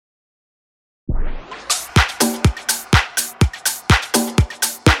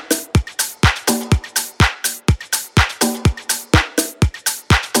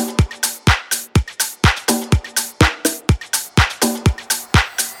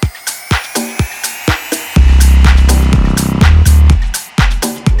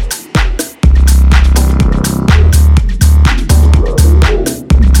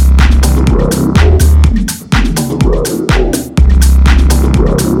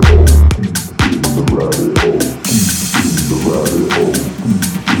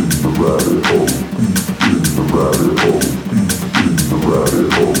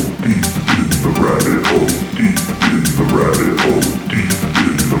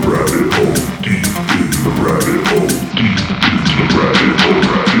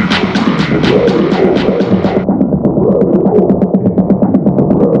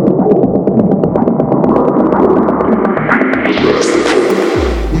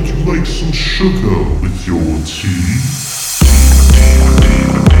some sugar with your tea?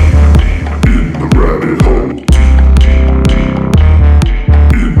 In the rabbit hole.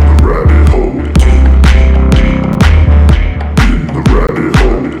 In the rabbit hole. In the rabbit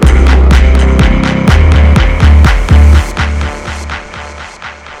hole.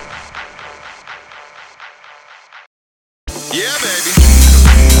 Yeah, baby.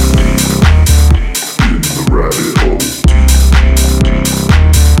 In the rabbit hole.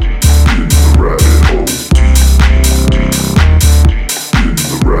 In the rabbit hole. In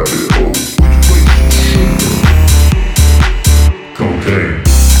the rabbit hole. Cocaine.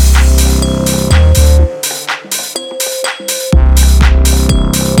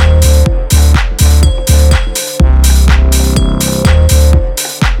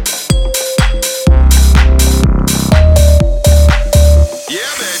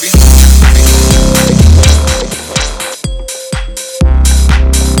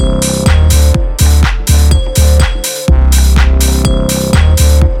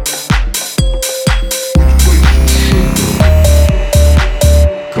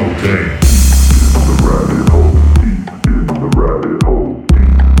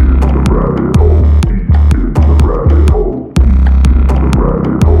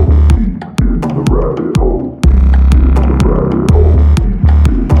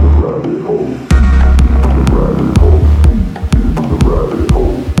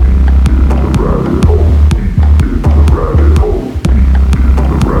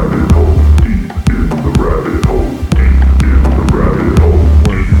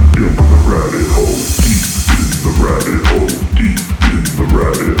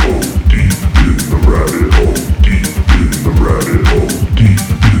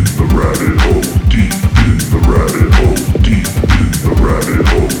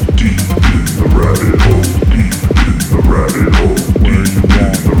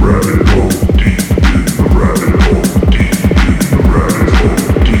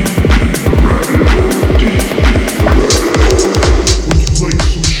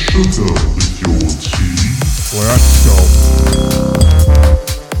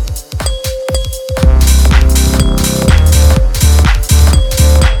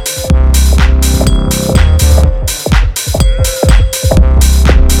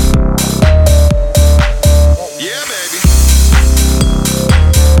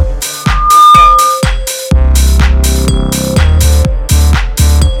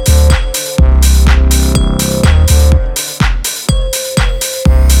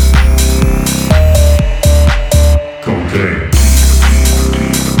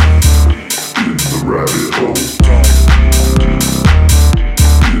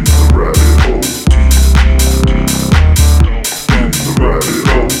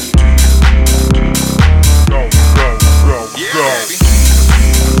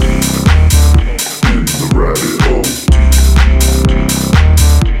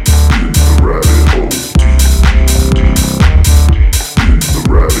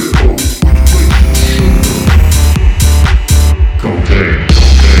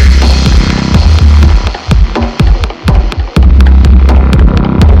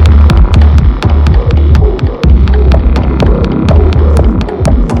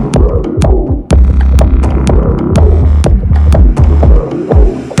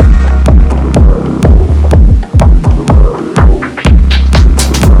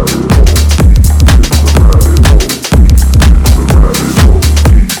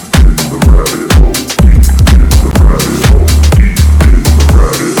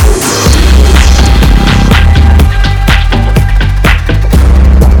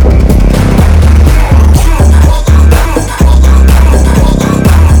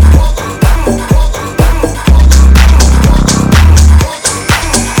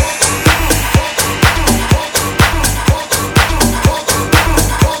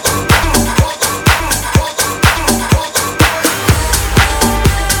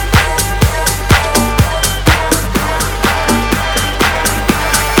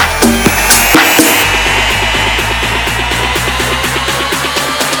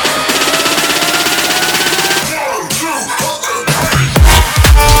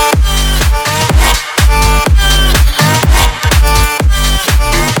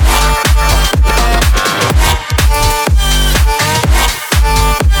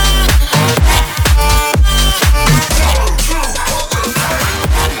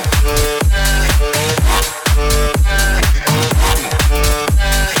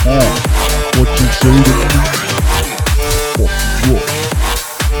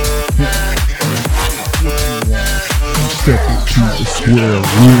 square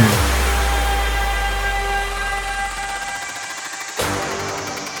room.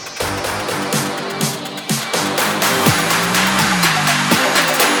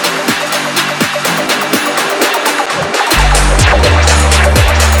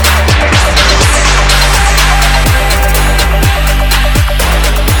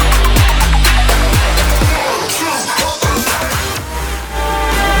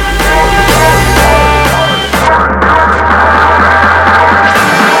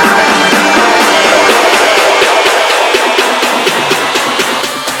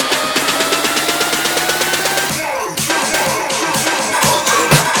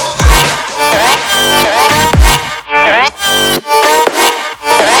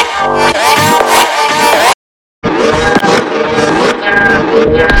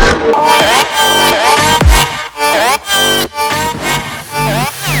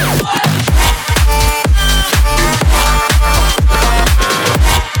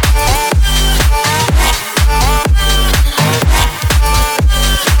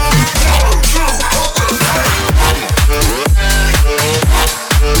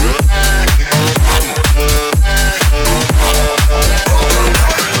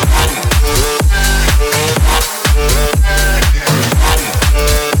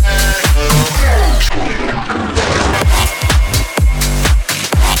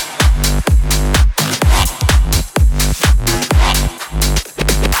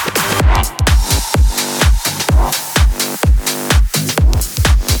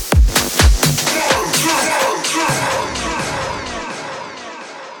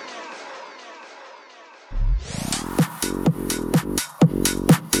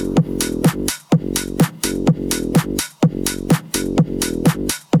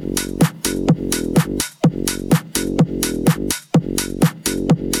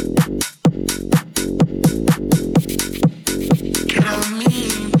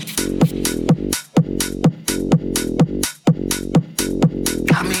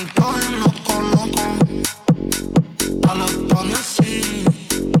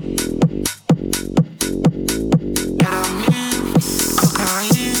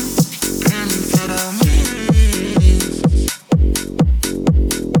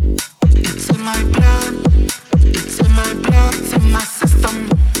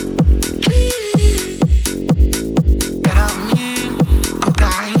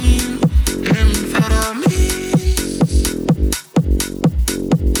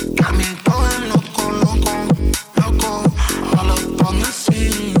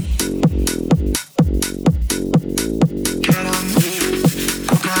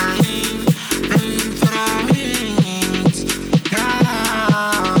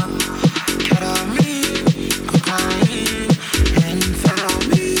 Ketamine,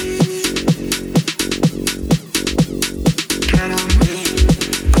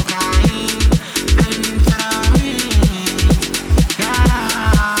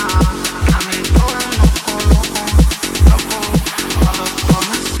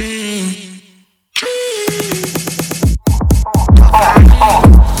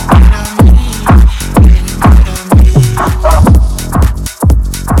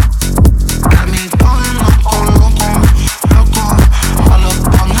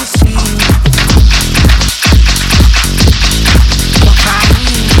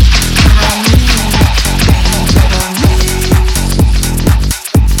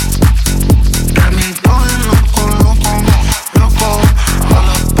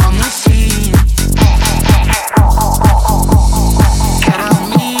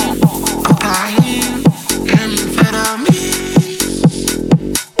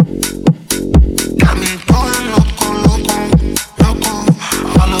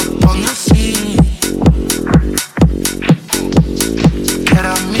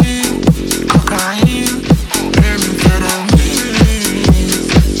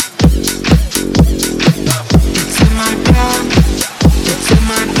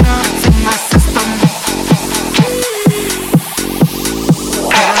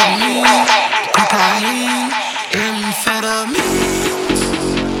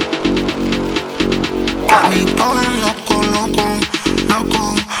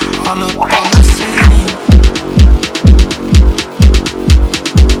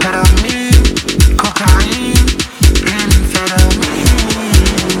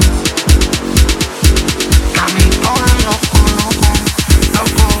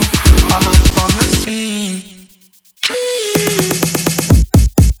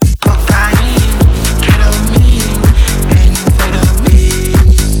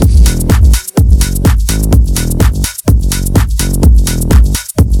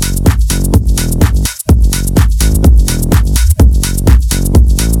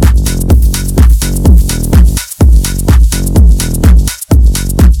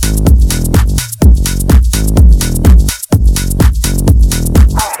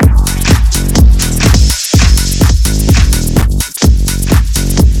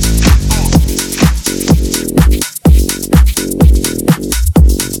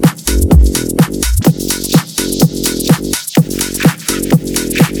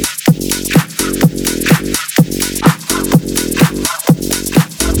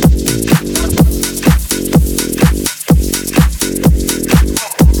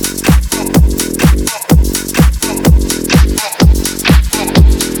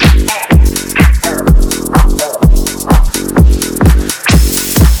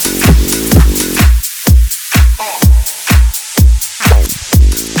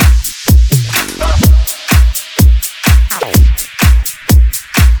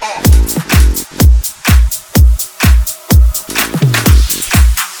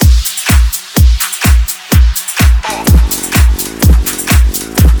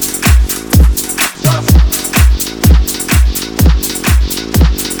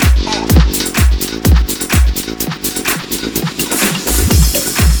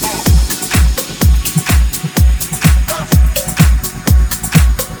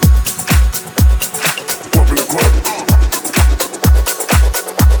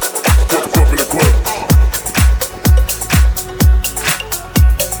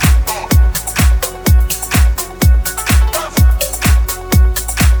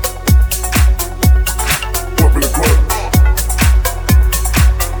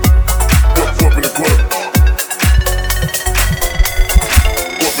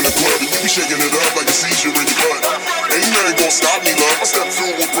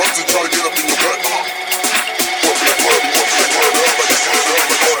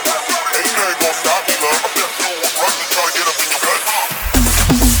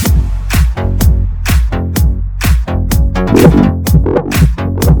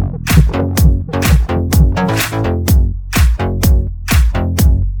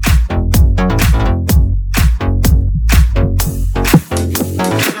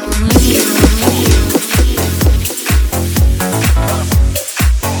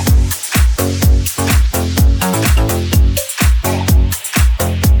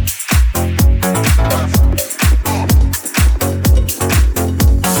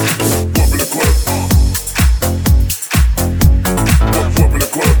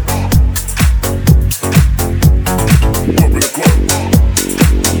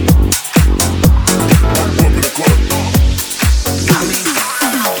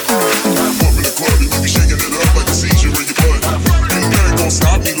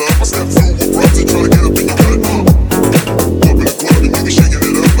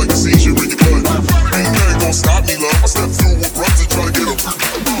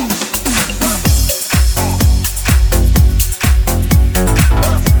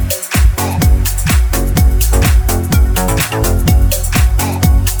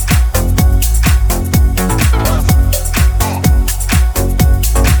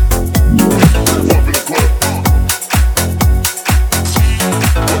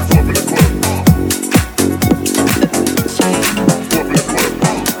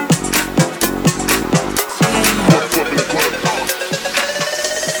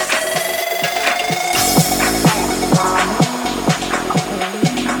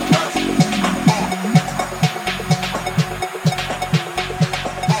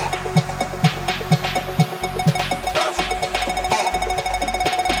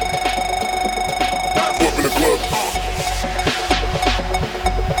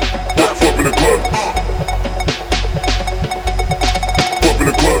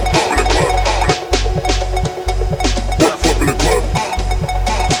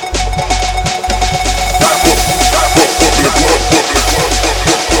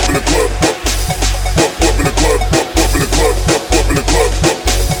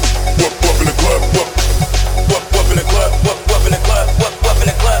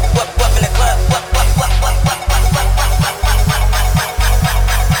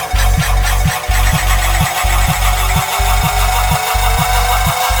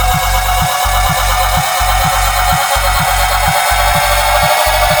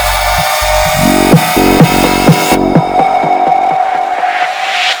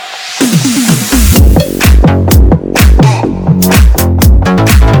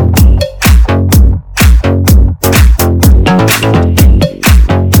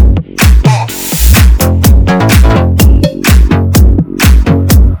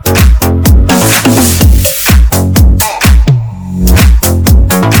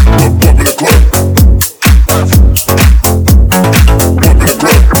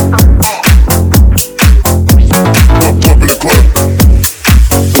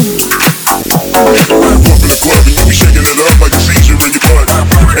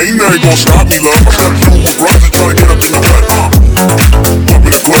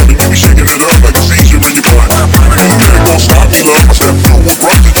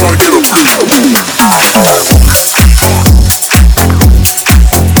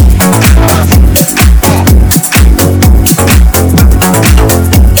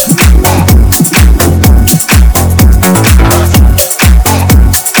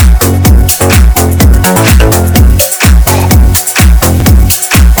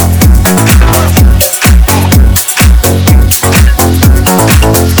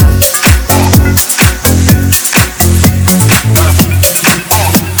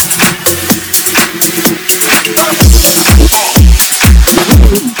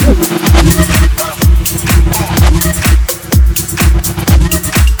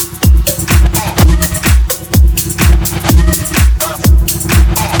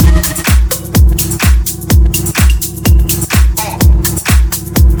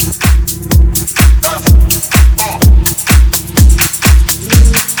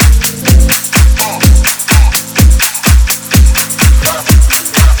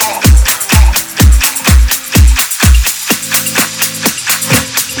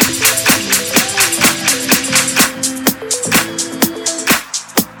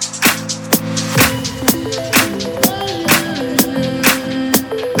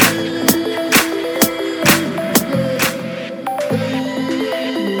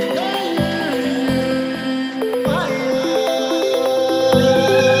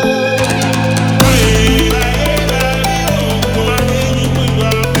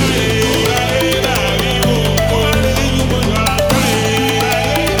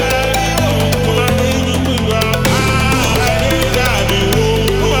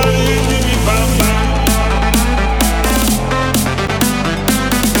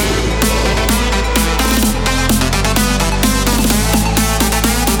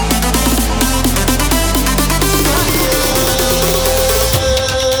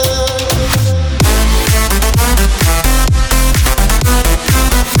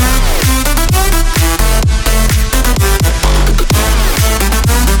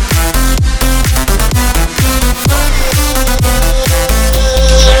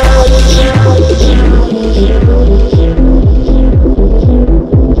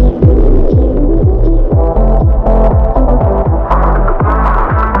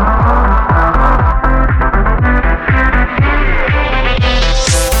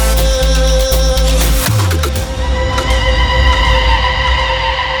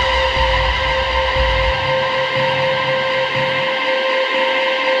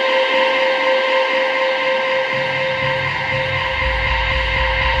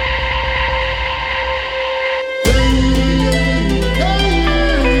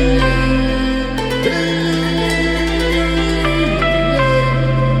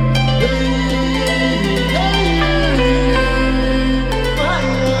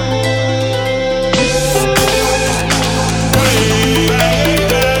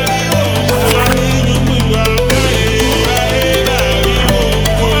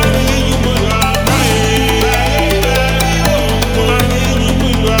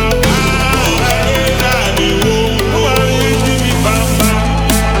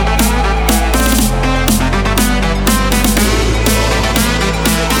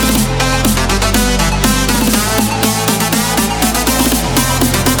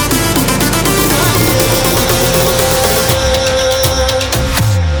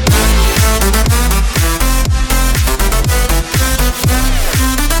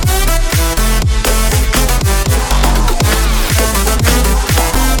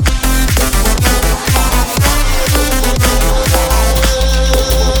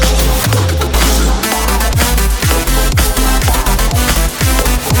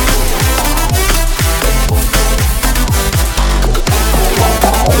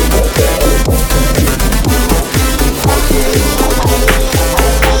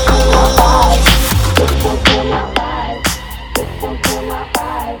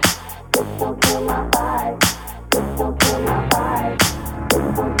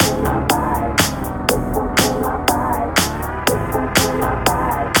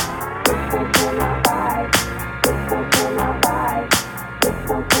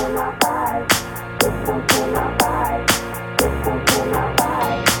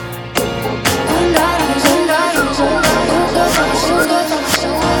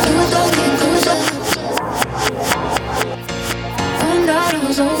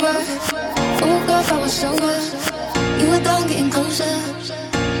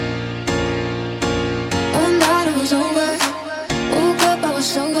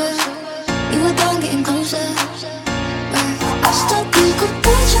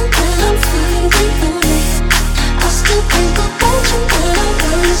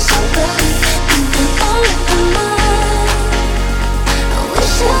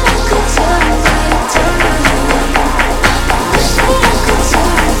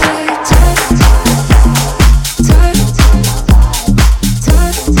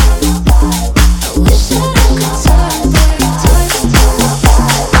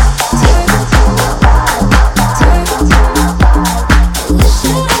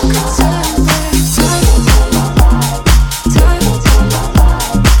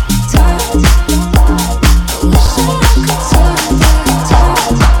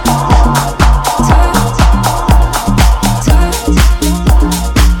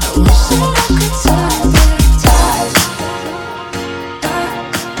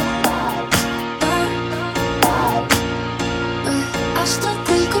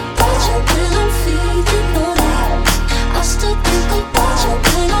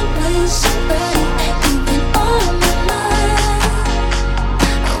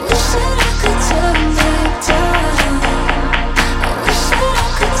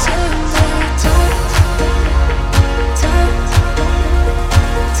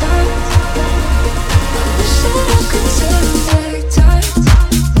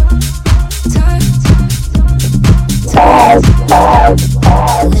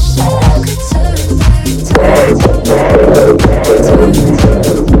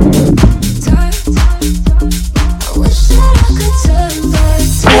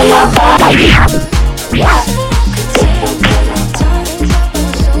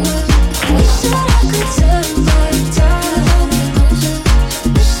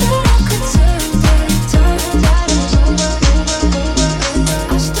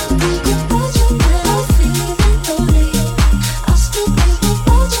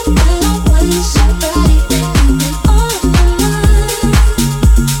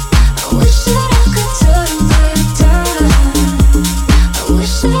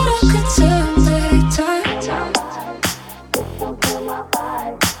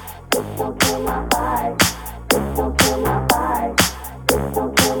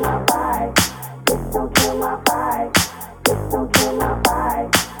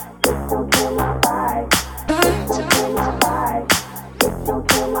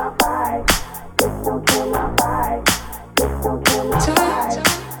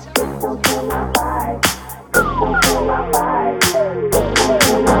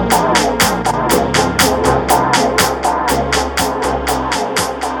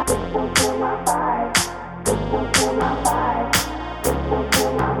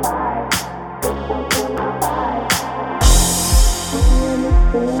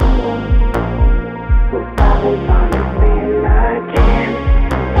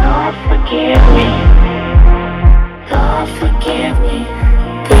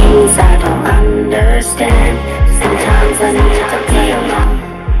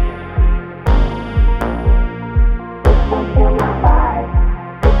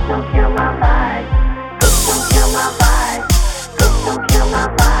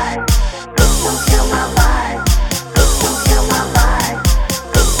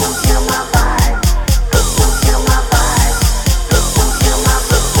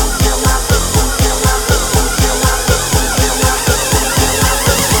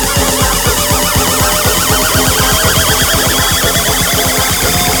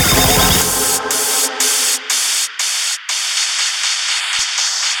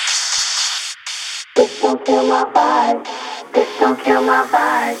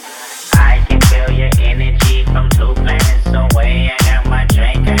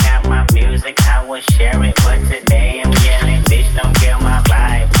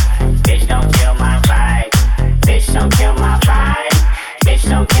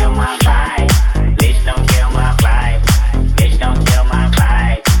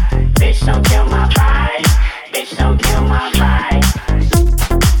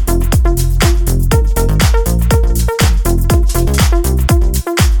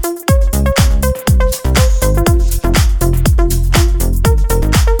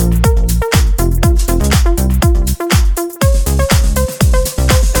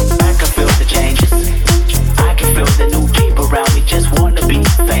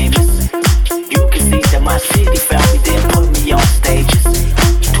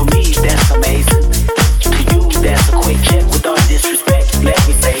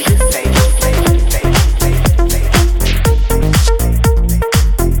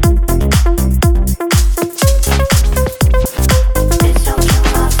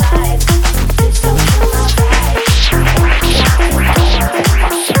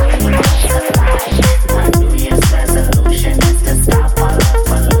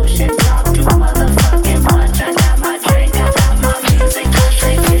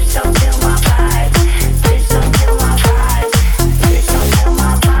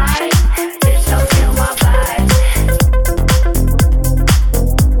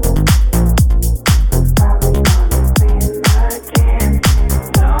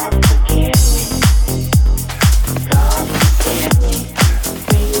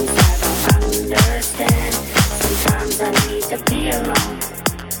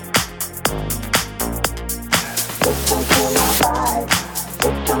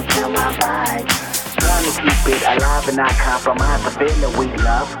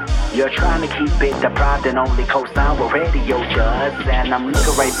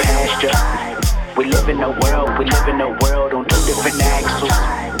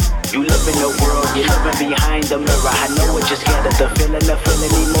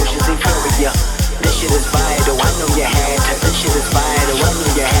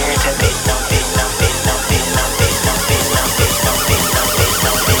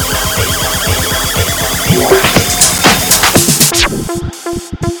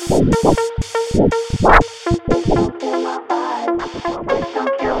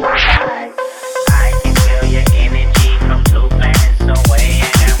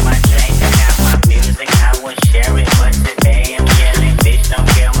 Share it, but today I'm yelling, bitch, don't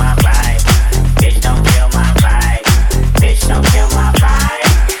kill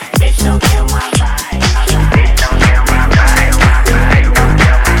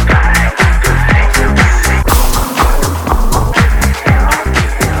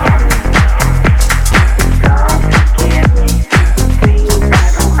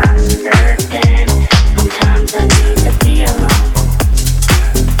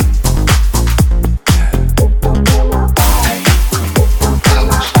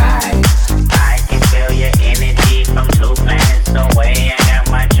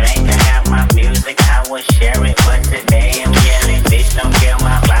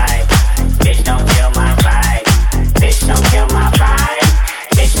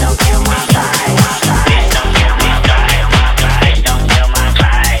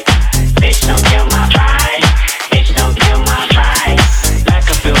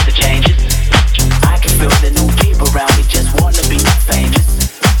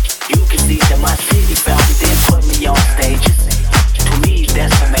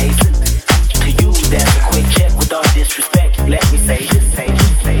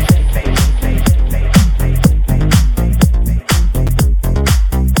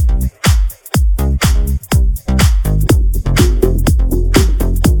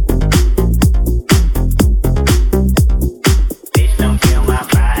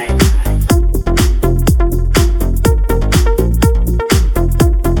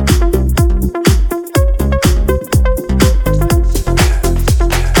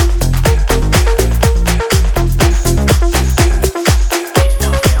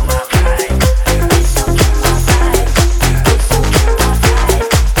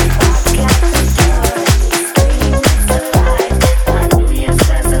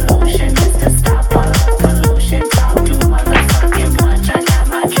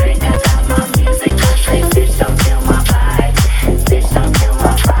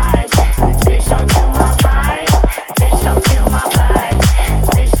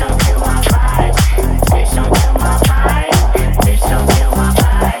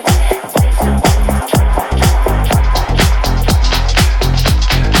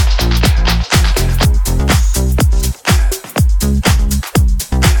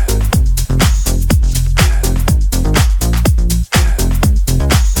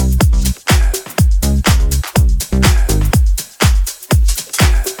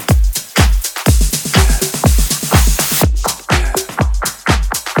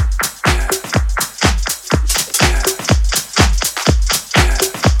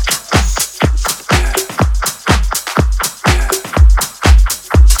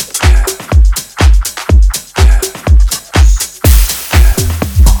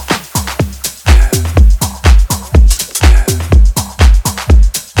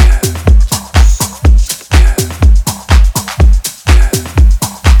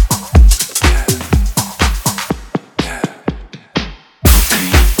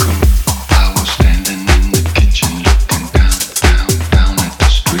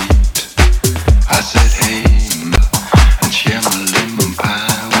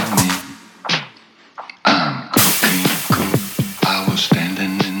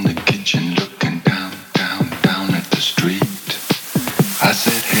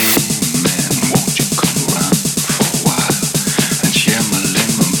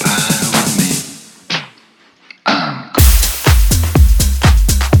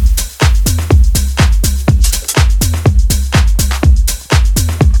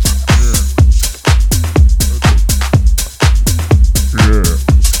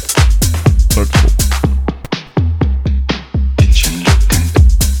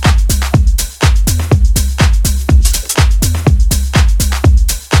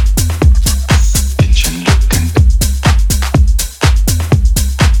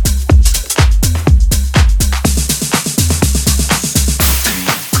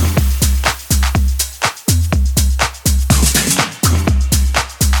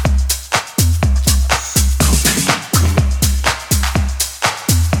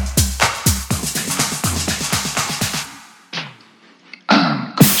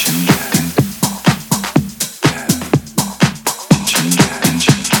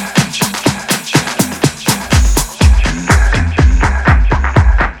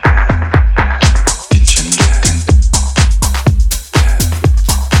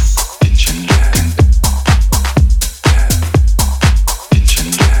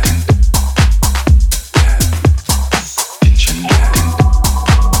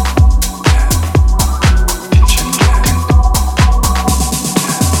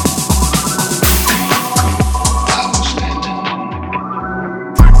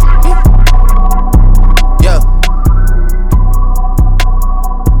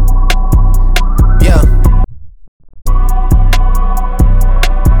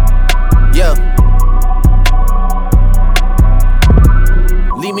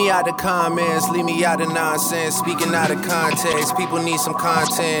comments, leave me out of nonsense. Speaking out of context, people need some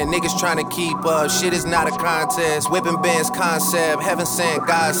content. Niggas trying to keep up, shit is not a contest. Whipping bands concept, heaven sent,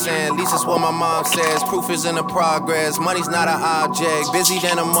 God sent. At least that's what my mom says. Proof is in the progress, money's not an object. Busy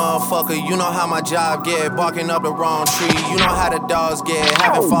than a motherfucker, you know how my job get. Barking up the wrong tree, you know how the dogs get.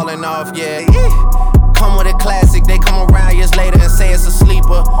 Haven't fallen off yet. Come with a classic, they come around years later and say it's a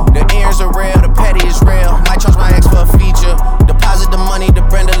sleeper. The ears are real, the petty is real. Might charge my ex for a feature. Deposit the money to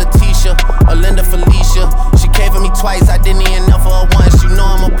Brenda Letitia or Linda Felicia. She came for me twice, I didn't even know for her once. You know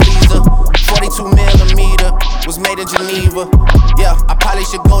I'm a pleaser. 42 millimeter was made in Geneva. Yeah, I probably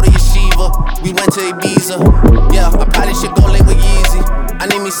should go to Yeshiva. We went to Ibiza. Yeah, I probably should go link with Yeezy. I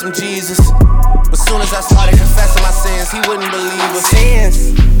need me some Jesus. But soon as I started confessing my sins, he wouldn't believe us.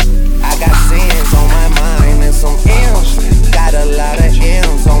 Sins. I got sins on my mind and some M's. Got a lot of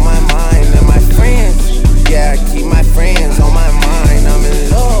M's on my mind and my friends. Yeah, I keep my friends on my mind. I'm in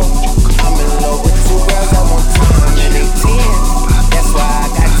love. I'm in love with two girls at one time and they 10. That's why I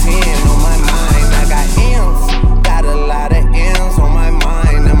got 10 on my mind. I got M's. Got a lot of M's on my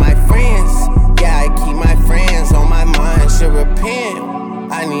mind and my friends. Yeah, I keep my friends on my mind. Should repent.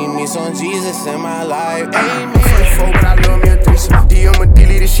 I need me some Jesus in my life. Amen. But I love me a threesome. DM a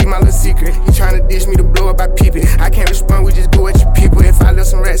dilly, this shit my little secret. He tryna dish me to blow up, I peep it. I can't respond, we just go at your people. If I left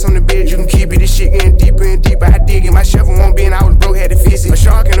some rats on the bed, you can keep it. This shit getting deeper and deeper, I dig it. My shovel won't be and I was broke, had to fix it. A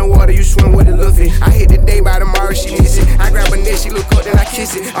shark in the water, you swim with a little fish. I hit the day, by tomorrow she miss it. I grab her neck, she look up, then I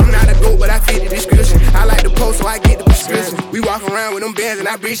kiss it. I'm not a goat, but I fit the description. I like the post, so I get the prescription. We walk around with them bands and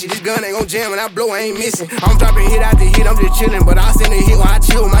I breach it. This gun ain't gon' jam and I blow, I ain't missing. I'm dropping hit after hit, I'm just chillin'. But I'll send a hit while I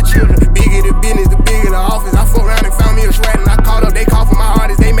chill with my children. Bigger the business, the bigger the office. I fuck around and found me a shred and I called up, they call for my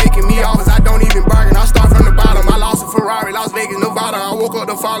artists, they making me offers. I don't even bargain, I start from the bottom. I lost a Ferrari, Las Vegas, Nevada. I woke up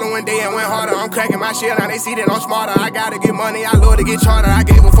the following day and went harder. I'm cracking my shit, now they see that I'm smarter. I gotta get money, I love to get charter. I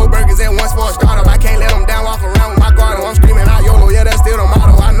gave her 4 burgers at once for a startup. I can't let them down, walk around with my guard on. I'm screaming out YOLO, yeah, that's still the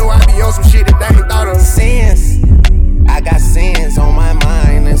motto. I know I be on some shit that they ain't thought of. Sins, I got sins on my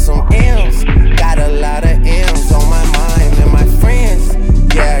mind and some M's. Got a lot of M's on my mind and my friends.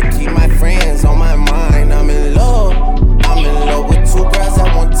 Yeah, I keep my friends on my mind. I'm in love. I'm in love with 2 girls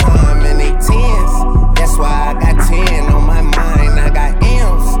at one time and they 10s. That's why I got 10 on my mind. I got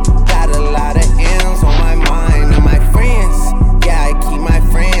M's. Got a lot of M's on my mind and my friends. Yeah, I keep my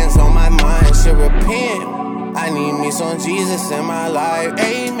friends on my mind. Should repent. I need me some Jesus in my life.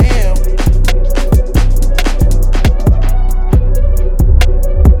 Amen.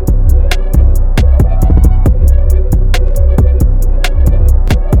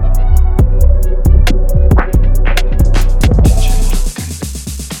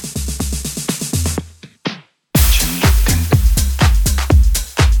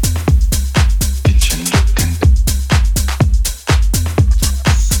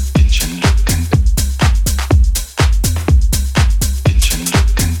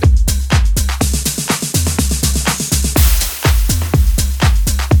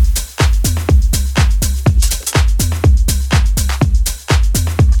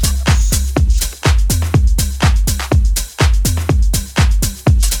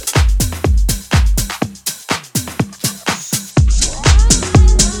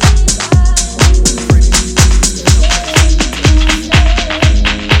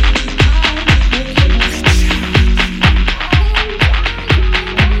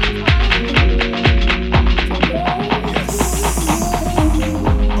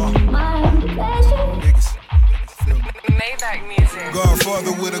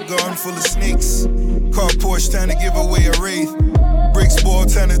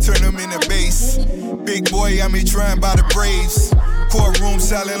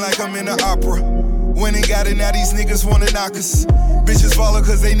 Bitches follow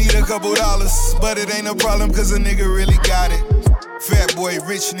cause they need a couple dollars, but it ain't no problem cause a nigga really got it. Fat boy,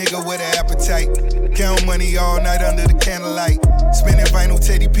 rich nigga with an appetite. Count money all night under the candlelight. Spinning vinyl,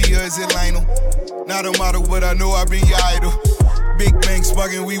 Teddy P or is it Lionel? Not a model, but I know I been your idol. Big bang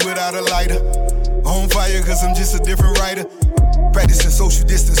smoking weed without a lighter. On fire cause I'm just a different writer. Practicing social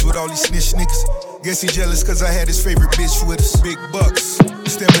distance with all these snitch niggas. Guess he jealous cause I had his favorite bitch with us. Big bucks,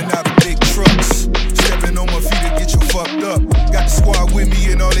 stepping out of big trucks. Stepping on my feet to get you fucked up. Got the squad with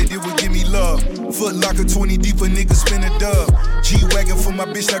me and all they did was give me love. Foot locker 20 deep, a nigga spin a dub. G-Wagon for my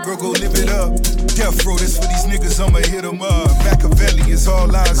bitch, that girl go live it up. Death row, this for these niggas, I'ma hit them up. Machiavelli is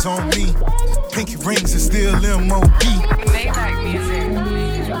all eyes on me. Pinky rings is still M.O.B. Maybach music.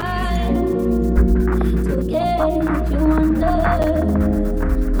 To get you under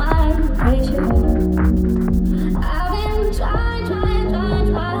my pressure. I've been trying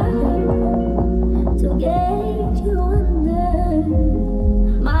to get you under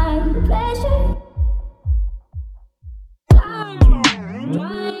my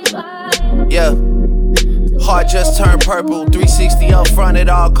Yeah. Heart just turned purple. 360 up front, it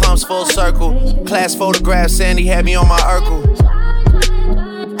all comes full circle. Class photograph, Sandy had me on my Urkel.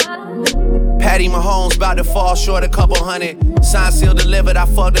 Patty Mahomes about to fall short a couple hundred. Signed, sealed, delivered. I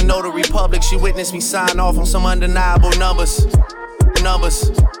fucked a notary public. She witnessed me sign off on some undeniable numbers.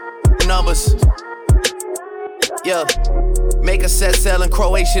 Numbers. Yeah. Make a set sail in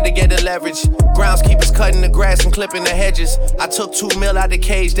Croatia to get the leverage. Groundskeepers cutting the grass and clipping the hedges. I took 2 mil out the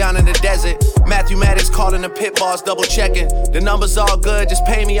cage down in the desert. Matthew Maddox calling the pit boss, double checking. The numbers all good, just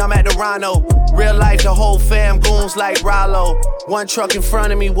pay me, I'm at the Rhino. Real life, the whole fam goons like Rollo. One truck in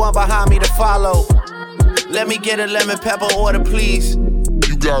front of me, one behind me to follow. Let me get a lemon pepper order, please.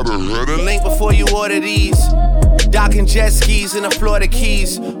 You got a header? Link before you order these. Docking jet skis in the Florida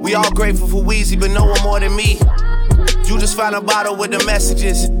Keys. We all grateful for Weezy, but no one more than me. You just found a bottle with the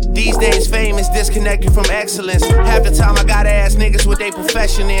messages. These days fame is disconnected from excellence. Half the time I gotta ask niggas what they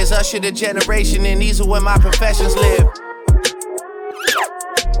profession is. Usher the generation and these are where my professions live.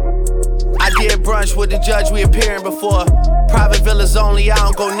 I did brunch with the judge we appearing before. Private villas only, I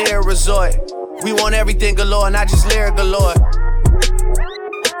don't go near a resort. We want everything galore, not just lyric galore.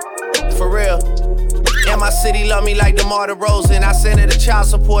 For real. And my city love me like DeMar DeRozan. I sent her the child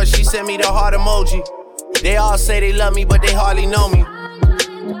support, she sent me the heart emoji. They all say they love me, but they hardly know me.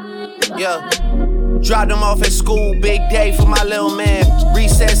 Yeah. Dropped them off at school, big day for my little man.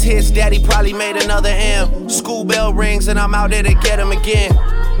 Recess hits, daddy probably made another M. School bell rings and I'm out there to get him again.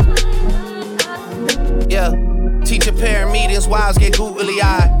 Yeah. Teacher parent meetings, wives get googly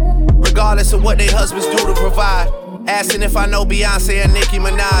eyed. Regardless of what they husbands do to provide. Asking if I know Beyonce and Nicki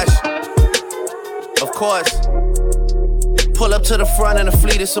Minaj. Of course. Pull up to the front in a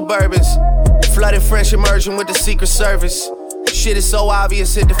fleet of Suburbans. Flooded French immersion with the Secret Service. Shit is so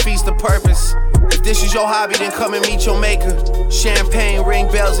obvious, it defeats the purpose. If this is your hobby, then come and meet your maker. Champagne, ring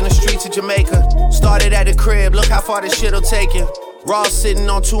bells in the streets of Jamaica. Started at the crib, look how far this shit'll take you. Raw sitting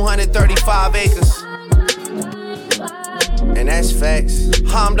on 235 acres. And that's facts.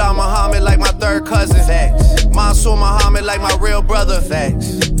 Hamdan Muhammad like my third cousin. Facts. Mansour Muhammad like my real brother.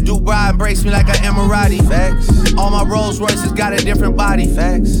 Facts. Dubai embraced me like an Emirati. Facts. All my Rolls Royces got a different body.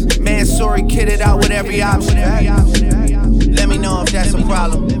 Facts. Mansouri kitted out with every option. Let me know if that's a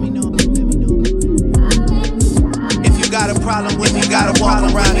problem. If you got a problem with me, gotta walk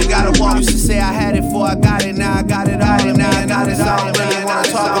around and gotta walk. Used to say I had it before I got it, now I got it all. And now I got it all, I really wanna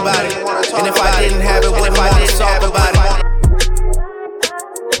talk about it. And if I didn't have it, wouldn't wanna talk about it.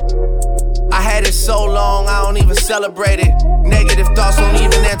 I had it so long, I don't even celebrate it. Negative thoughts don't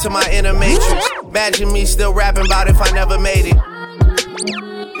even enter my inner matrix. Imagine me still rapping about if I never made it.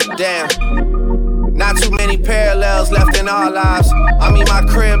 Damn. Not too many parallels left in our lives. I mean, my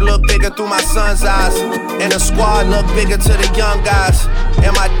crib look bigger through my son's eyes. And the squad look bigger to the young guys.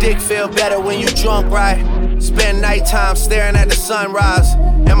 And my dick feel better when you drunk, right? Spend nighttime staring at the sunrise.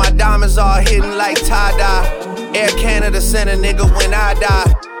 And my diamonds all hidden like tie-dye. Air Canada sent a nigga when I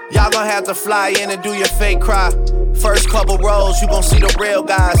die. Y'all gon' have to fly in and do your fake cry. First couple rows, you gon' see the real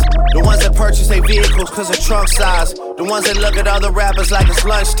guys. The ones that purchase their vehicles cause of trunk size. The ones that look at other rappers like it's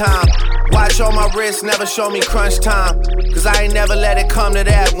lunchtime. Watch on my wrist, never show me crunch time. Cause I ain't never let it come to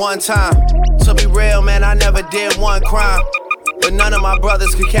that one time. To be real, man, I never did one crime. But none of my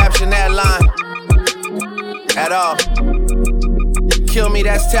brothers could caption that line. At all. Kill me,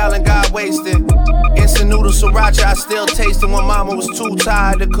 that's talent God wasted. Instant noodle sriracha, I still taste it. When mama was too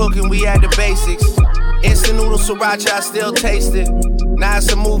tired to cook and we had the basics. Instant noodle sriracha, I still taste it. Now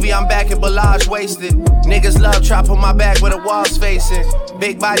it's a movie, I'm back at Bellage wasted. Niggas love trap on my back where the walls facing.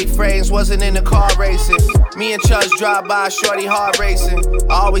 Big body frames, wasn't in the car racing. Me and Chuz drive by, shorty hard racing.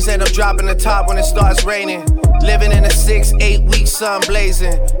 I always end up dropping the top when it starts raining. Living in a 6-8 week sun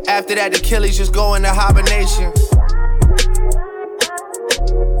blazing. After that, the Achilles just go into hibernation.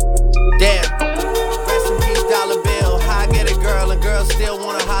 Damn. Rest in peace, dollar bill. How I get a girl and girls still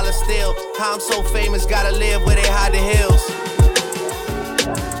wanna holler still. How I'm so famous, gotta live where they hide the hills.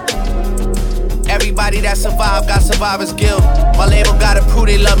 Everybody that survived got survivor's guilt. My label gotta prove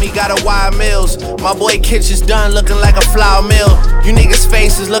they love me, gotta wire mills. My boy Kitchen's done looking like a flour mill. You niggas'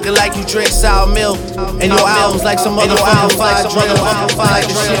 faces looking like you drink sour milk. And your albums like some motherfucking fire drill. Like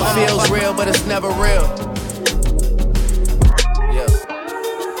this shit feels real, but it's never real.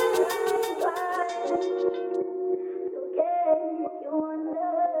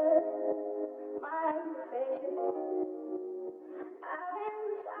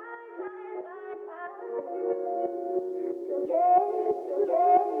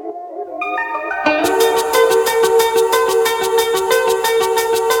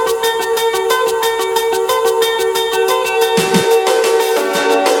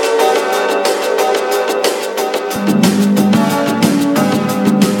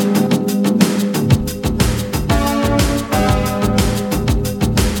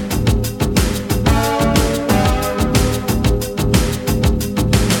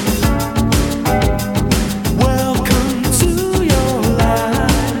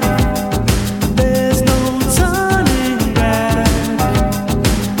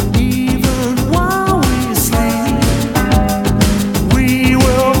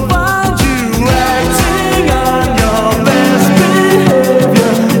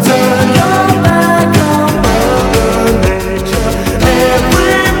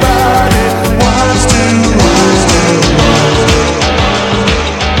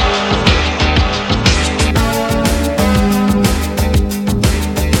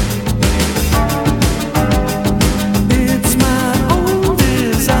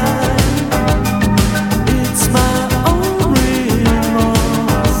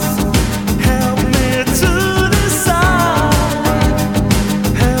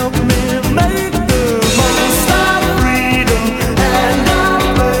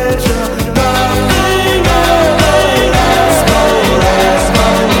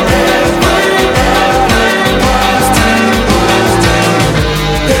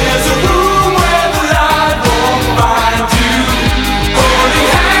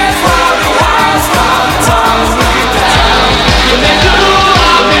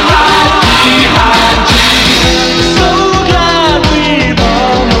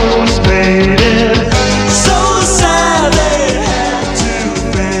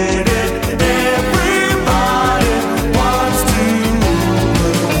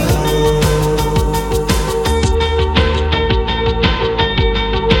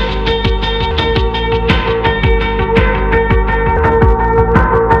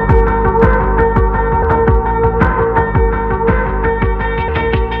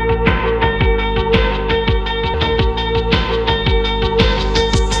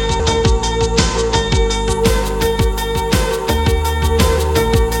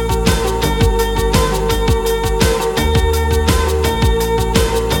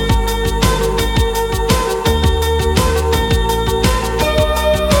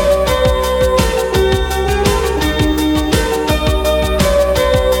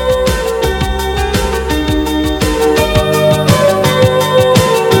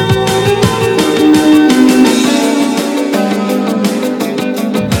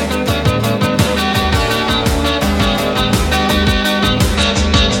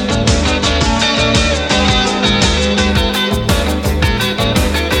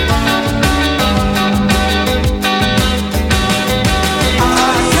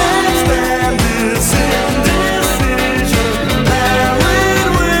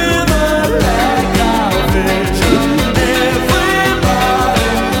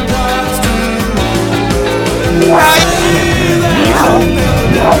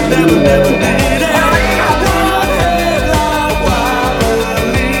 never, never need it.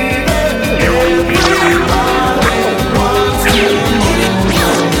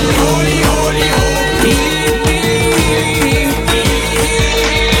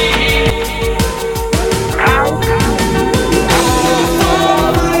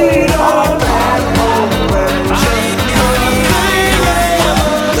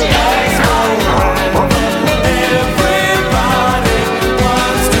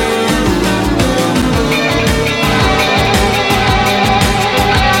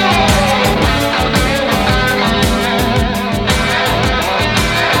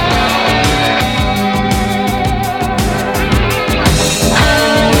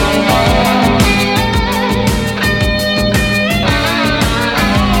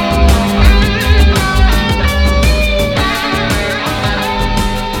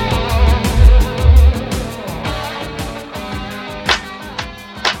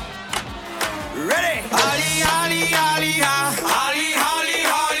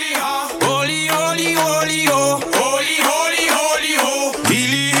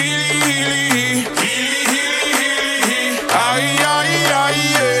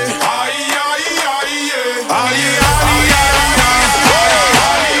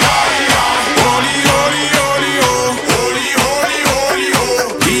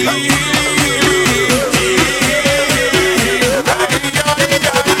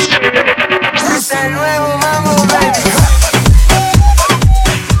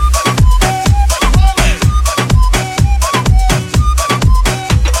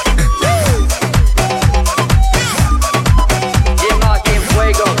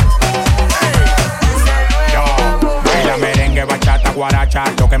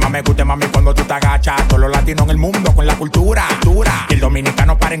 Lo que más me gusta, mami, cuando tú te agachas. Todos los latinos en el mundo con la cultura. Y el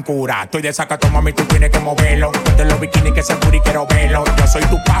dominicano para en cura. Estoy de sacato, mami, tú tienes que moverlo. Ponte los bikinis que se puri y quiero verlo. Yo soy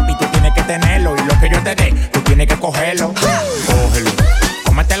tu papi, tú tienes que tenerlo. Y lo que yo te dé, tú tienes que cogerlo. Cógelo,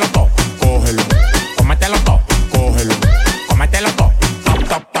 cómetelo todo. Cógelo, cómetelo todo. Cógelo, cómetelo todo. Top,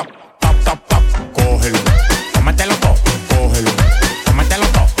 top, top, top, top, top. Cógelo, cómetelo todo. Cógelo, cómetelo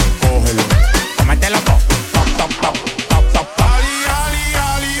todo. Cógelo, cómetelo todo. Top, top, top.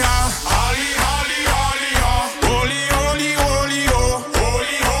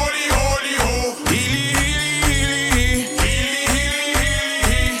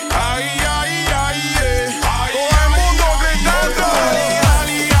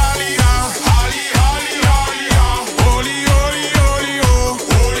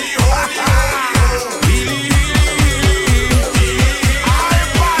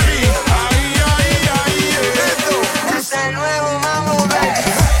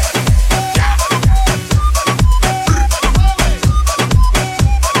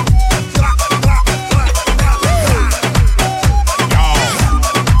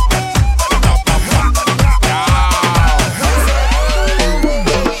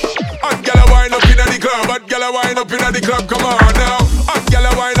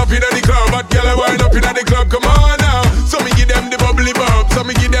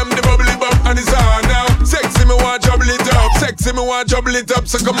 Trouble it up,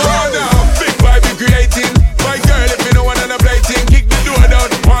 so come on now. Big vibe you creating. My girl, if you know one and a plating, kick the door down,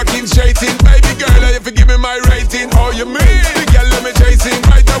 walking straight in. Baby girl, if you give me my rating, oh you mean? The girl let me chasing.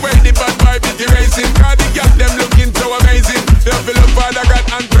 Right away the bad vibe is erasing. Cause the girl them looking so amazing. They feel up Father God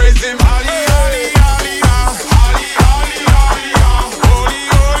and praise him. Ali, Ali, Ali, Ali, Ali, Ali, holy,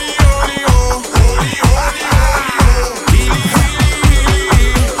 holy, holy, holy, holy, holy,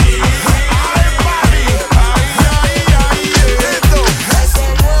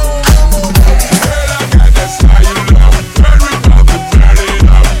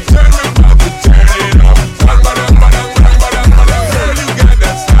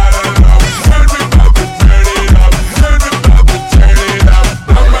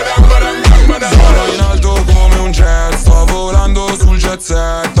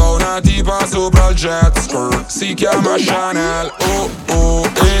 si chiama Chanel, oh oh,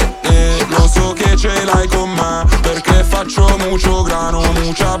 lo so che ce l'hai con me, perché faccio mucho grano,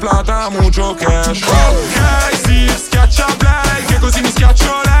 mucha plata, mucho cash. Ok, sì, schiaccia play, che così mi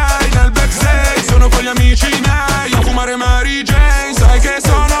schiaccio lei, nel backstage, sono con gli amici miei, a fumare Mary Jane, sai che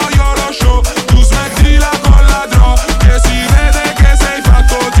sono io lo show, tu smettila con la draw, che si vede che sei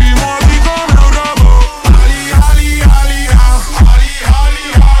fatto, ti muovi come un robot. Ali, Ali, Ali, Ali, Ali,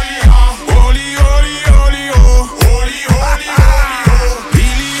 Ali, Oli, Oli, Oli, oh, Oli, Oli, Oli,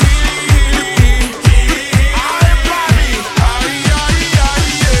 Hili, Hili, Hili, ay, papi, ay, ay, ay,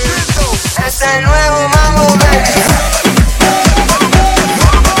 Ese nuevo mambo, baby.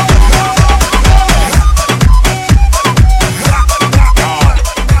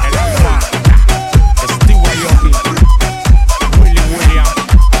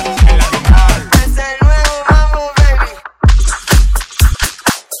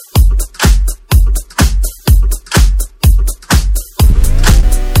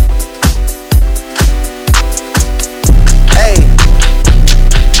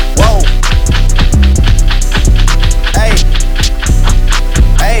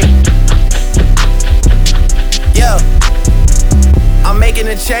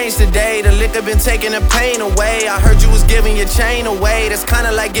 change today. The liquor been taking the pain away. I heard you was giving your chain away. That's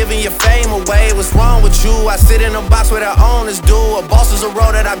kinda like giving your fame away. What's wrong with you? I sit in a box where the owners do. A boss is a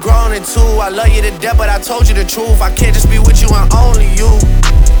role that I've grown into. I love you to death, but I told you the truth. I can't just be with you and only you.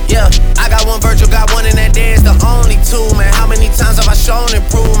 Yeah, I got one Virgil, got one, and that day is the only two, man. How many times have I shown and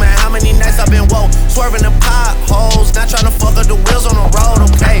proved, man? How many nights I've been woke, swerving the potholes, not trying to fuck up the wheels on the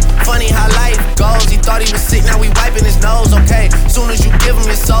road, okay? Funny how life goes, he thought he was sick, now we wiping his nose, okay? Soon as you give him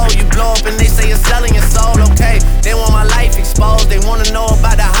your soul, you blow up and they say you're selling your soul, okay? They want my life exposed, they wanna know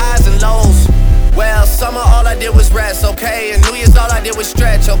about the highs and lows. Well, summer all I did was rest, okay? And New Year's all I did was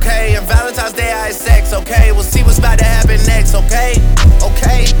stretch, okay? And Valentine's Day I had sex, okay? We'll see what's about to happen next, okay?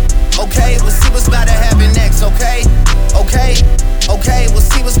 Okay, okay, we'll see what's about to happen next, okay? Okay, okay, we'll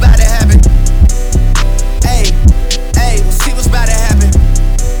see what's about to happen. Hey, hey, we'll see what's about to happen.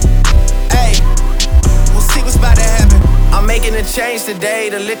 Hey, we'll see what's about to happen. I'm making a change today.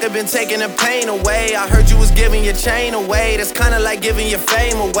 The liquor been taking the pain away. I heard you was giving your chain away. That's kinda like giving your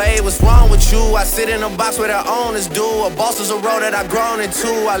fame away. What's wrong with you? I sit in a box where the owners do. A boss is a role that I've grown into.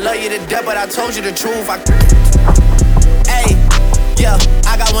 I love you to death, but I told you the truth. Hey, yeah,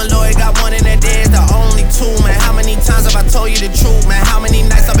 I got one lawyer, got one, and that day is the only two, man. How many times have I told you the truth, man? How many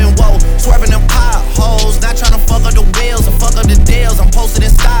nights I've been woke, swerving the potholes, not trying to fuck up the wheels or fuck up the deals. I'm posted in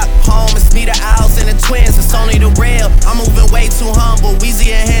Stockholm, it's me, the Owls, and the twins, it's only the real. I'm moving way too humble,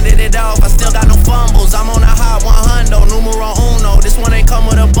 Weezy and handed it off, I still got no fumbles. I'm on a hot 100, numero uno, this one ain't come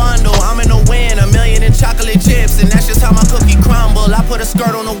with a bundle. I'm in the win, $1 million in chocolate chips, and that's just how my cookie crumble. I put a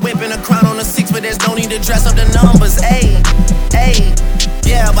skirt on a whip and a crown on a 6, but there's no need to dress up the numbers, ayy, ayy.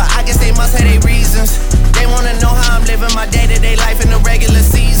 Yeah, but I guess they must have their reasons. They wanna know how I'm living my day-to-day life in the regular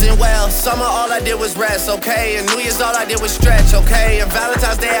season. Well, summer all I did was rest, okay? And New Year's all I did was stretch, okay? And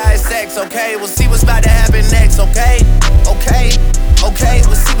Valentine's Day I had sex, okay? We'll see what's about to happen next, okay? Okay, okay,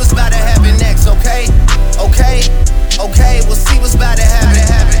 we'll see what's about to happen next, okay? Okay, okay, we'll see what's about to happen.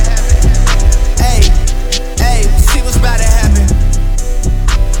 Hey, hey, we'll see what's about to happen.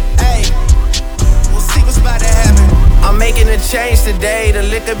 Hey, we'll see what's about to happen. I'm making a change today. The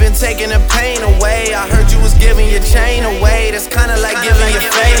liquor been taking the pain away. I heard you was giving your chain away. That's kinda like giving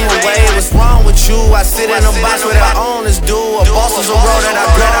your fame away. What's wrong with you? I sit in a box where the owners do. A boss is a role that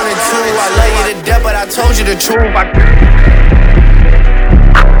I've grown into. I love you to death, but I told you the truth.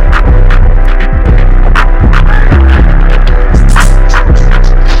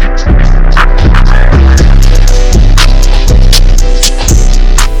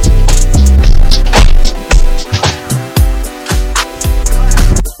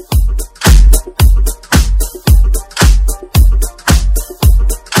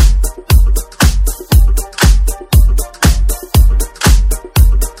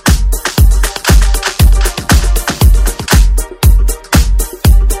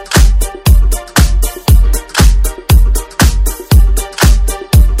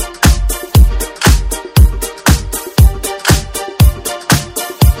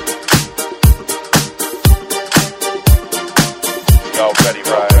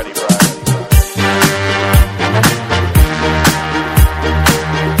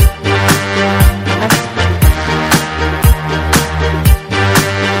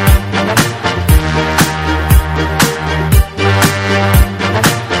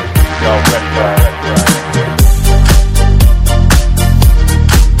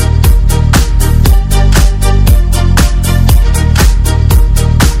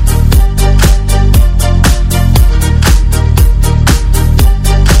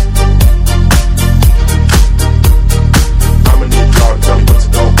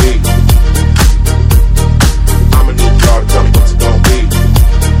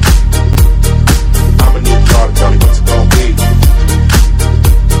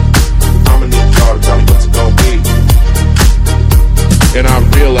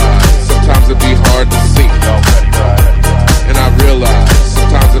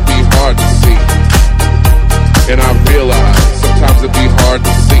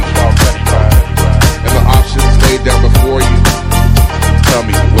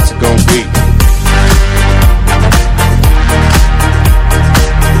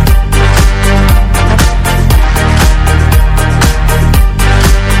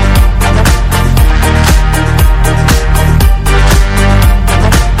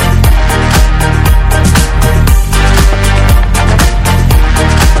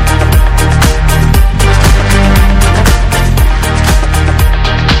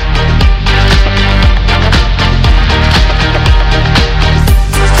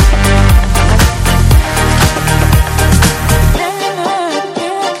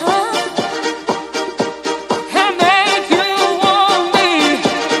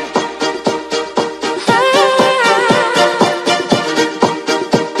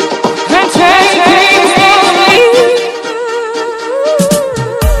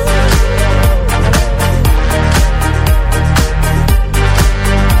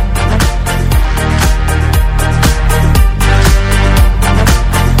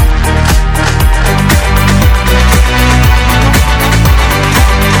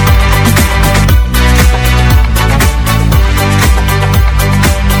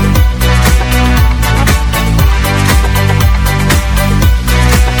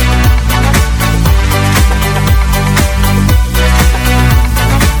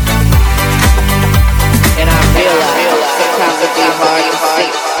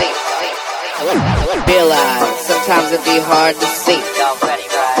 realize sometimes it be hard to see.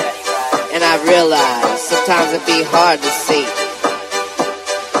 And I realize sometimes it be hard to see.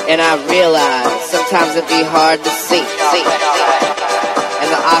 And I realize sometimes it be hard to see. And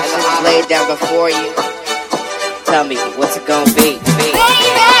the options laid down before you. Tell me, what's it gonna be?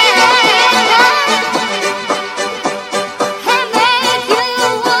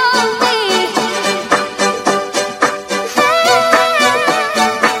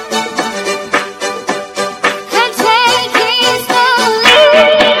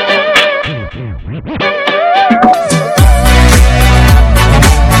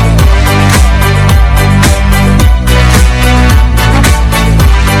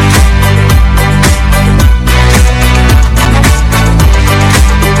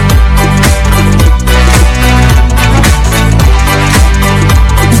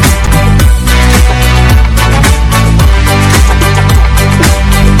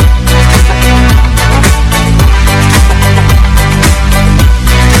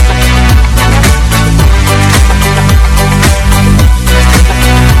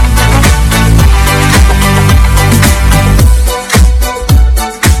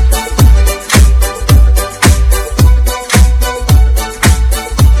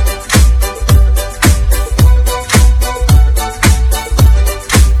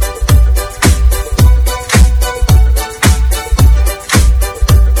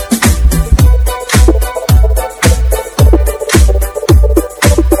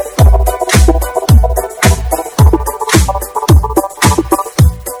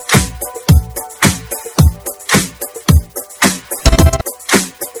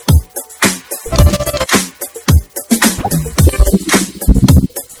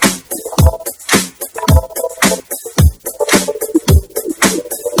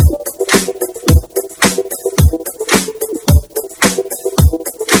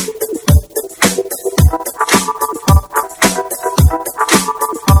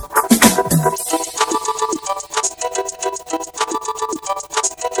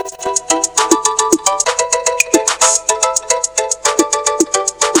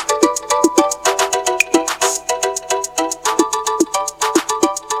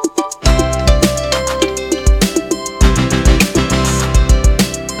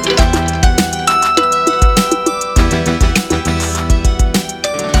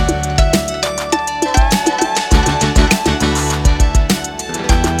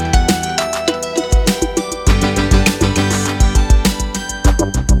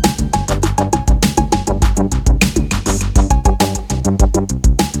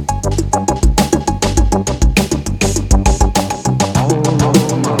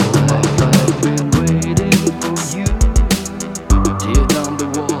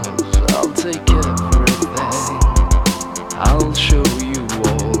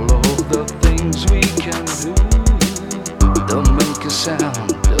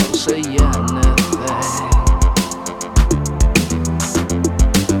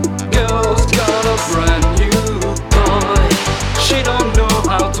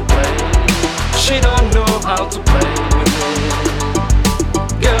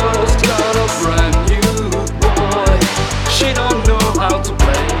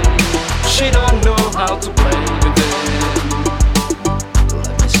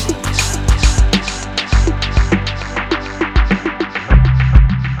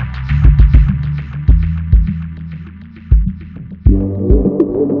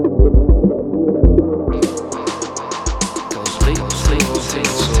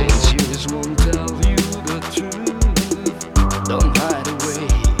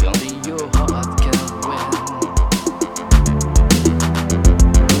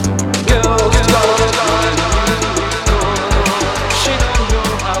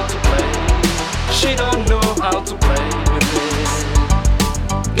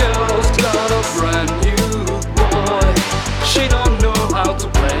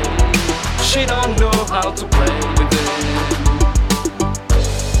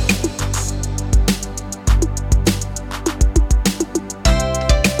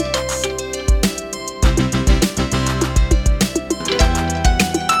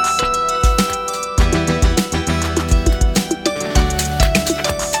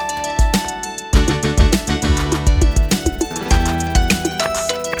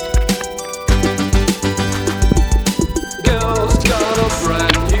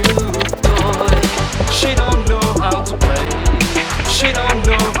 She don't know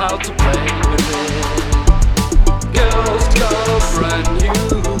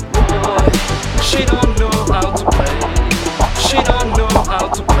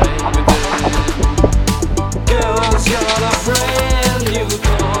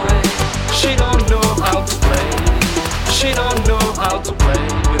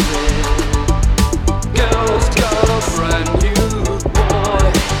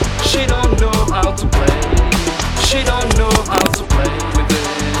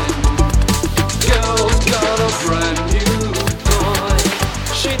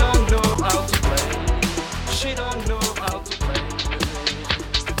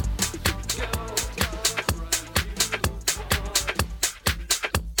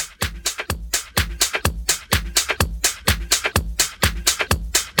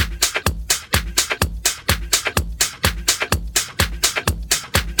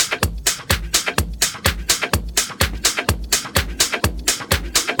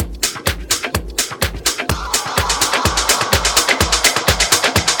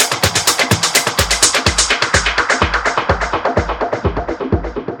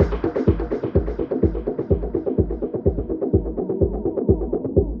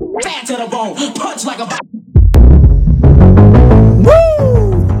the bone. Punch like a.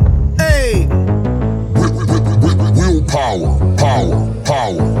 Woo! Hey! Willpower, power.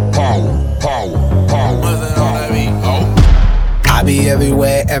 I be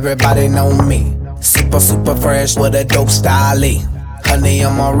everywhere, everybody know me. Super fresh with a dope style. Honey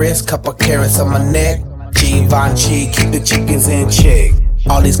on my wrist, couple carrots on my neck. Givenchy, keep the chickens in check.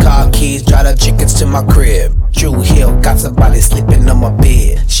 All these car keys, drive the chickens to my crib. Drew Hill, got somebody sleeping on my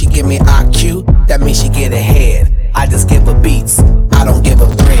bed. She give me IQ, that means she get ahead. I just give her beats, I don't give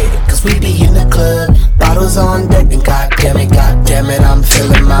her bread. Cause we be in the club, bottles on deck, and goddamn it, I'm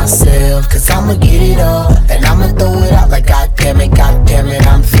feeling myself. Cause I'ma get it all, and I'ma throw it out like goddamn it,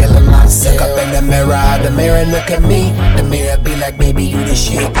 I'm feeling myself. Look up in the mirror look at me. The mirror be like, baby, you the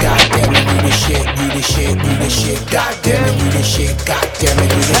shit, goddamn it, you the shit, you the shit, you the shit, goddamn it, you the shit, goddamn it,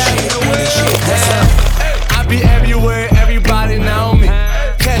 you the shit, you the shit. I be everywhere, everybody know me.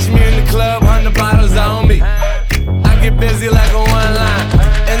 Catch me in the club, 100 bottles on me. I get busy like a one line.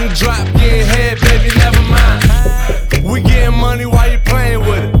 And the drop, getting head, baby, never mind. We getting money while you playing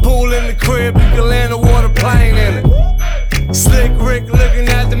with it. Pool in the crib, you can land a water plane in it. Slick Rick looking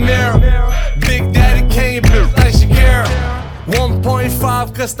at the mirror. Big Daddy Kane built like Shakira.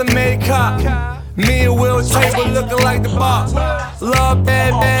 1.5 custom made car. Me and Will Table looking like the bar. Love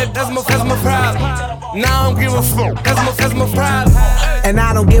bad, that's my pride. Now I don't give a fuck, that's my pride. And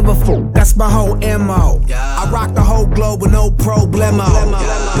I don't give a fuck, that's my whole MO. I rock the whole globe with no problemo.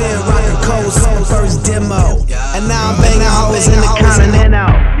 Been rockin' cold since the first demo. And now I'm banging hoes in the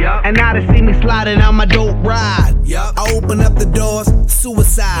Continental. And now they see me sliding on my dope ride. I open up the doors,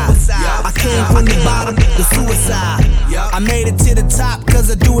 suicide. I came from the bottom, the suicide. I made it to the top cause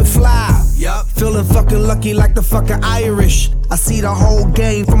I do it fly. Feeling fucking lucky like the fucking Irish. I see the whole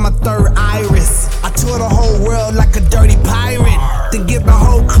game from my third iris. I tour the whole world like a dirty pirate. Then give the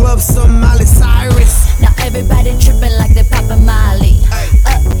whole club some Miley Cyrus. Now everybody tripping like they poppin' Miley.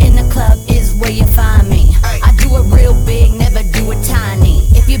 Up in the club is where you find me. I do it real big, never do it tiny.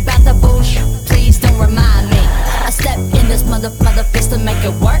 If you bout the bullshit, please don't remind me. I step in this mother fist to make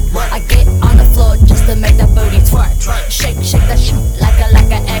it work. I get on the floor just to make the booty twerk. Shake that shit like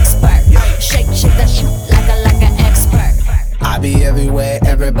an expert. Shake that shit like an expert. I be everywhere,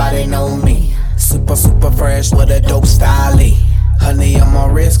 everybody know me. Super fresh with a dope style. Honey on my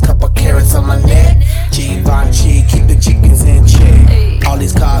wrist, couple carrots on my neck. Givenchy, keep the chickens in check. All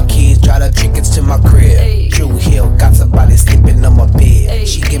these car keys, drive the chickens to my crib. Drew Hill, got somebody sleeping on my bed.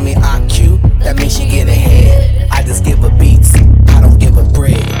 She give me IQ, that means she get ahead. I just give her beats, I don't give her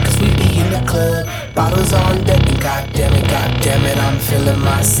bread. Cause we be in the club, bottles on deck, and goddamn it, I'm feeling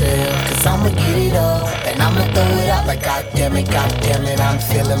myself. Cause I'ma get it all, and I'ma throw it out like goddamn it, I'm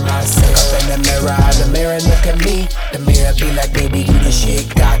feeling myself. Up in the mirror look at me. The mirror be like, baby, you the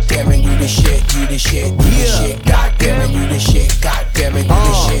shit, goddamn it, you the shit, you the shit, you the shit, goddamn it, you the shit, goddamn it, you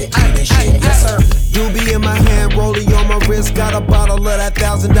the shit, you the shit. Yes sir. Doobie in my hand, rollie on my wrist. Got a bottle of that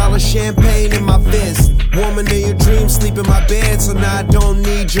 $1,000 champagne in my fist. Woman in your dreams, sleep in my bed. So now I don't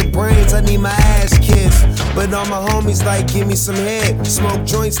need your brains, I need my ass kissed. But all my homies like, give me some head. Smoke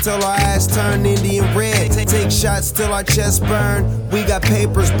joints till our ass turn Indian red. Take shots till our chest burn. We got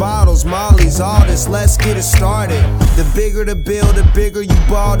papers, bottles, mollies, all this. Let's get it started. The bigger the bill, the bigger you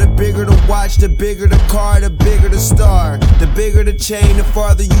ball. The bigger the watch, the bigger the car, the bigger the star. The bigger the chain, the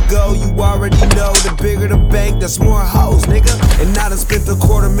farther you go. You already know. The bigger the bank, that's more hoes, nigga. And I done spent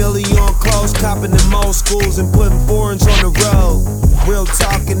 $250,000 on clothes, copping them old schools and putting foreigns on the road. Real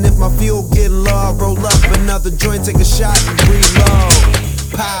talking, if my fuel getting low, I'll roll up another joint, take a shot and reload.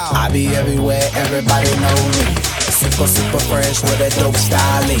 Pow. I be everywhere, everybody know me. Super fresh with a dope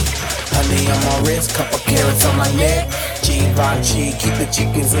style. Honey on my wrist, couple carrots on my neck. Givenchy, keep the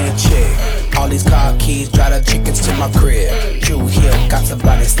chickens in check. All these car keys, drive the chickens to my crib. Drew Hill, got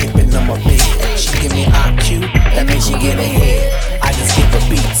somebody sleeping on my bed. She give me IQ, that means she get ahead. I just give her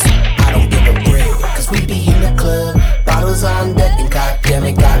beats, I don't give her bread. Cause we be in the club, bottles on deck, and goddamn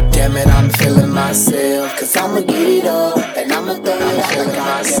it, I'm feeling myself. Cause I'ma get it all, and I'ma throw it out like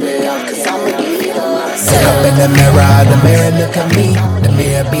myself. Cause I'ma get it all. Look up in the mirror look at me. The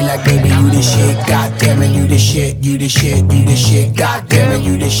mirror be like, baby, you the shit, goddamn it, you the shit, you the shit, you the shit, goddamn it,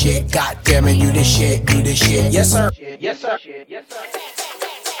 you the shit, goddamn it, you the shit, you the shit. Yes sir. Yes sir. Yes sir.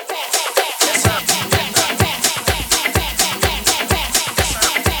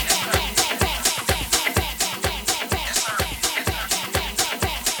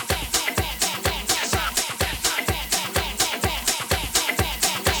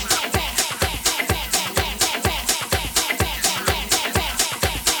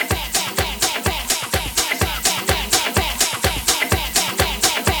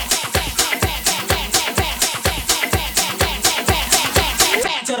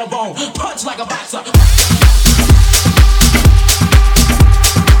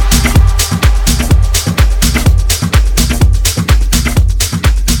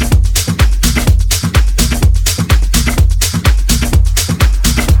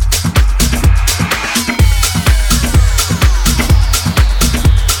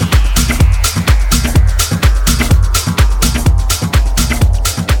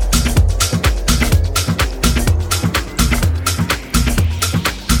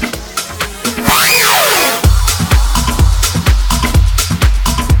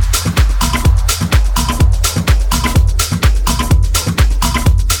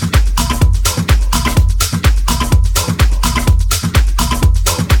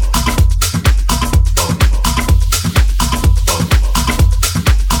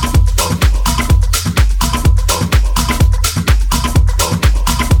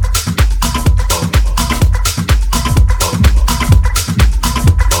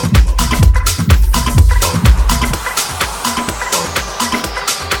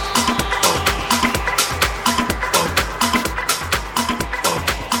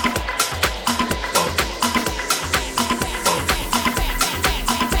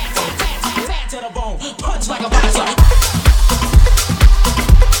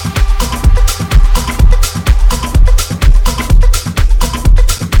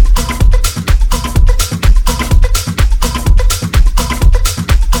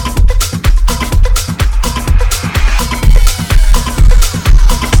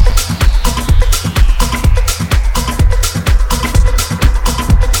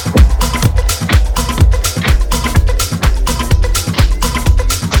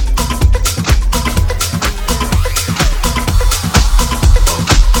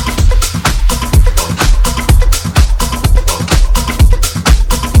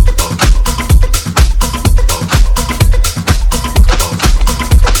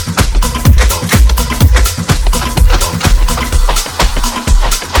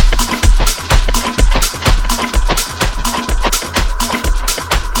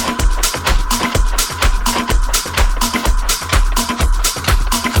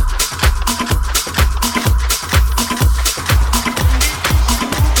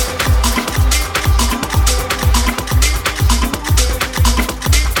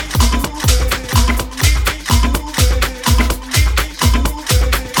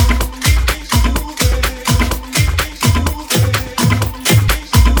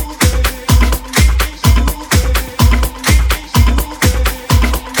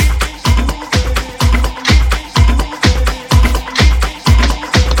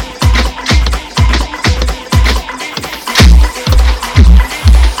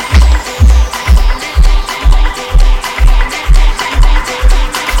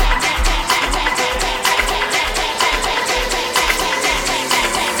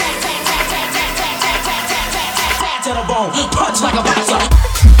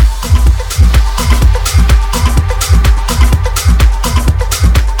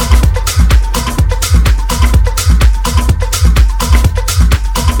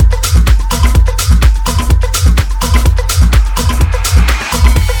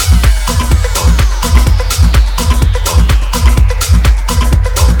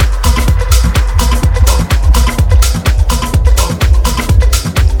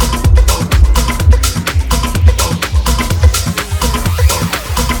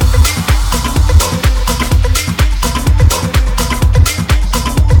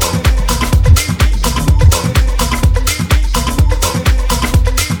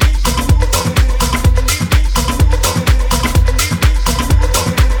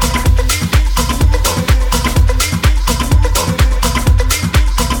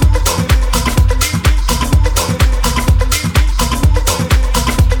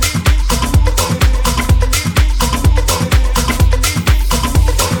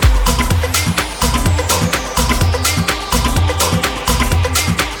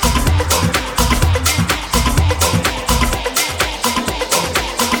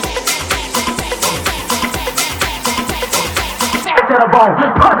 hole.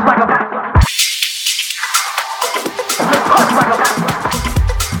 Punch like a